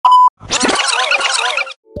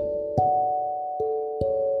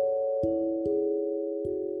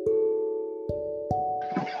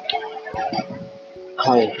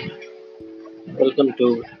Hi, welcome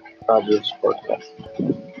to Rajiv's podcast.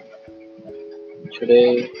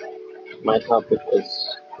 Today, my topic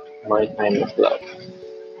is my kind of love.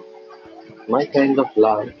 My kind of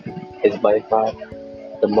love is by far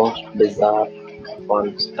the most bizarre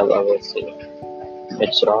ones I've ever seen.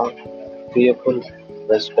 It's raw, fearful,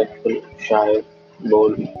 respectful, shy,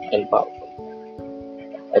 bold, and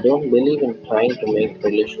powerful. I don't believe in trying to make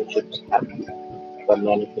relationships happy or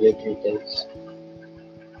manipulating things.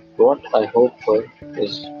 What I hope for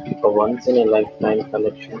is a once in a lifetime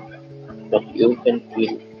connection that you can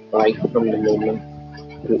feel right from the moment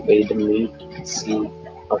you either meet, see,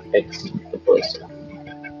 or text the person.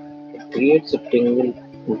 It creates a tingle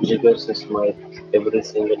and triggers a smile every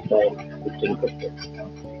single time you think of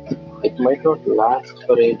it. It might not last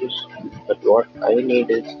for ages, but what I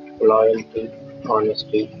need is loyalty,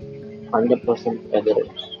 honesty, 100%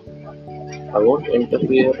 adherence. I won't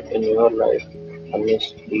interfere in your life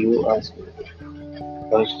unless you ask me to,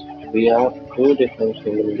 because we are two different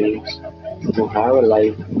human beings who have a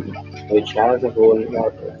life which has a whole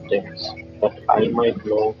lot of things that I might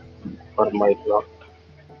know or might not,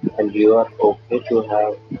 and you are okay to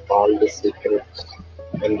have all the secrets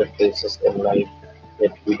and the faces in life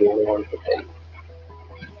that we don't want to tell.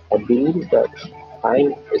 I believe that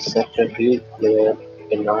time is such a huge player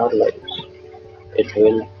in our lives. It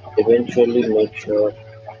will eventually make sure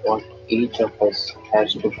what each of us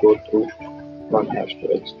has to go through or has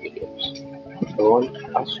to experience. I want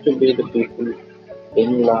us to be the people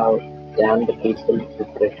in love than the people who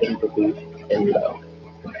pretend to be in love.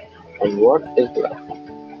 And what is love?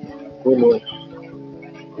 Who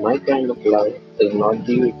knows? My kind of love is not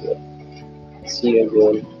the usual. See a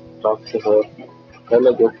girl, talk to her, tell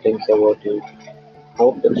her good things about you,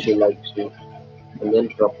 hope that she likes you, and then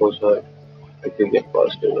propose her if you get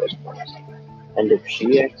positive response. And if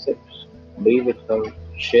she accepts, be with her,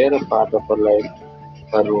 share a part of her life,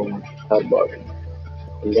 her room, her body.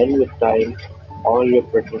 And then with time, all your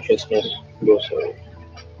pretentiousness goes away,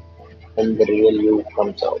 and the real you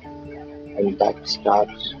comes out. And that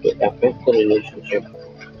starts to affect the relationship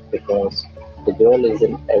because the girl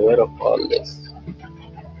isn't aware of all this,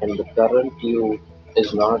 and the current you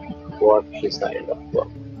is not what she signed up for.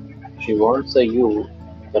 She wants a you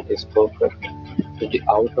that is perfect to the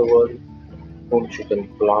outer world, whom she can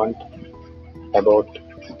flaunt about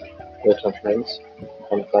with her friends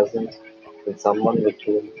and cousins, and someone with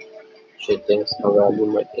whom she thinks her value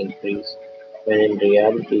might increase, when in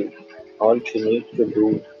reality, all she needs to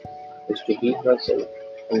do is to be herself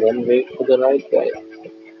and then wait for the right guy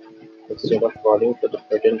instead of falling for the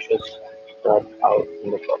pretentious start out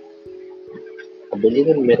in the box. I believe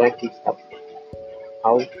in miracles happen.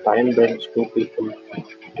 How time brings two people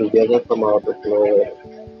together from out of nowhere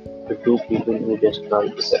to two people who just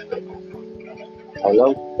can't be separate. I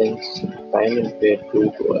love things time and fate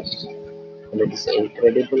do to us, and it is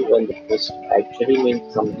incredible when the twist actually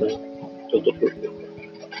means something to the two people.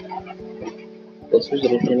 This was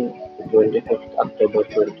written 25th October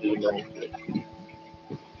 2019.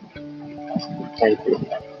 Thank you.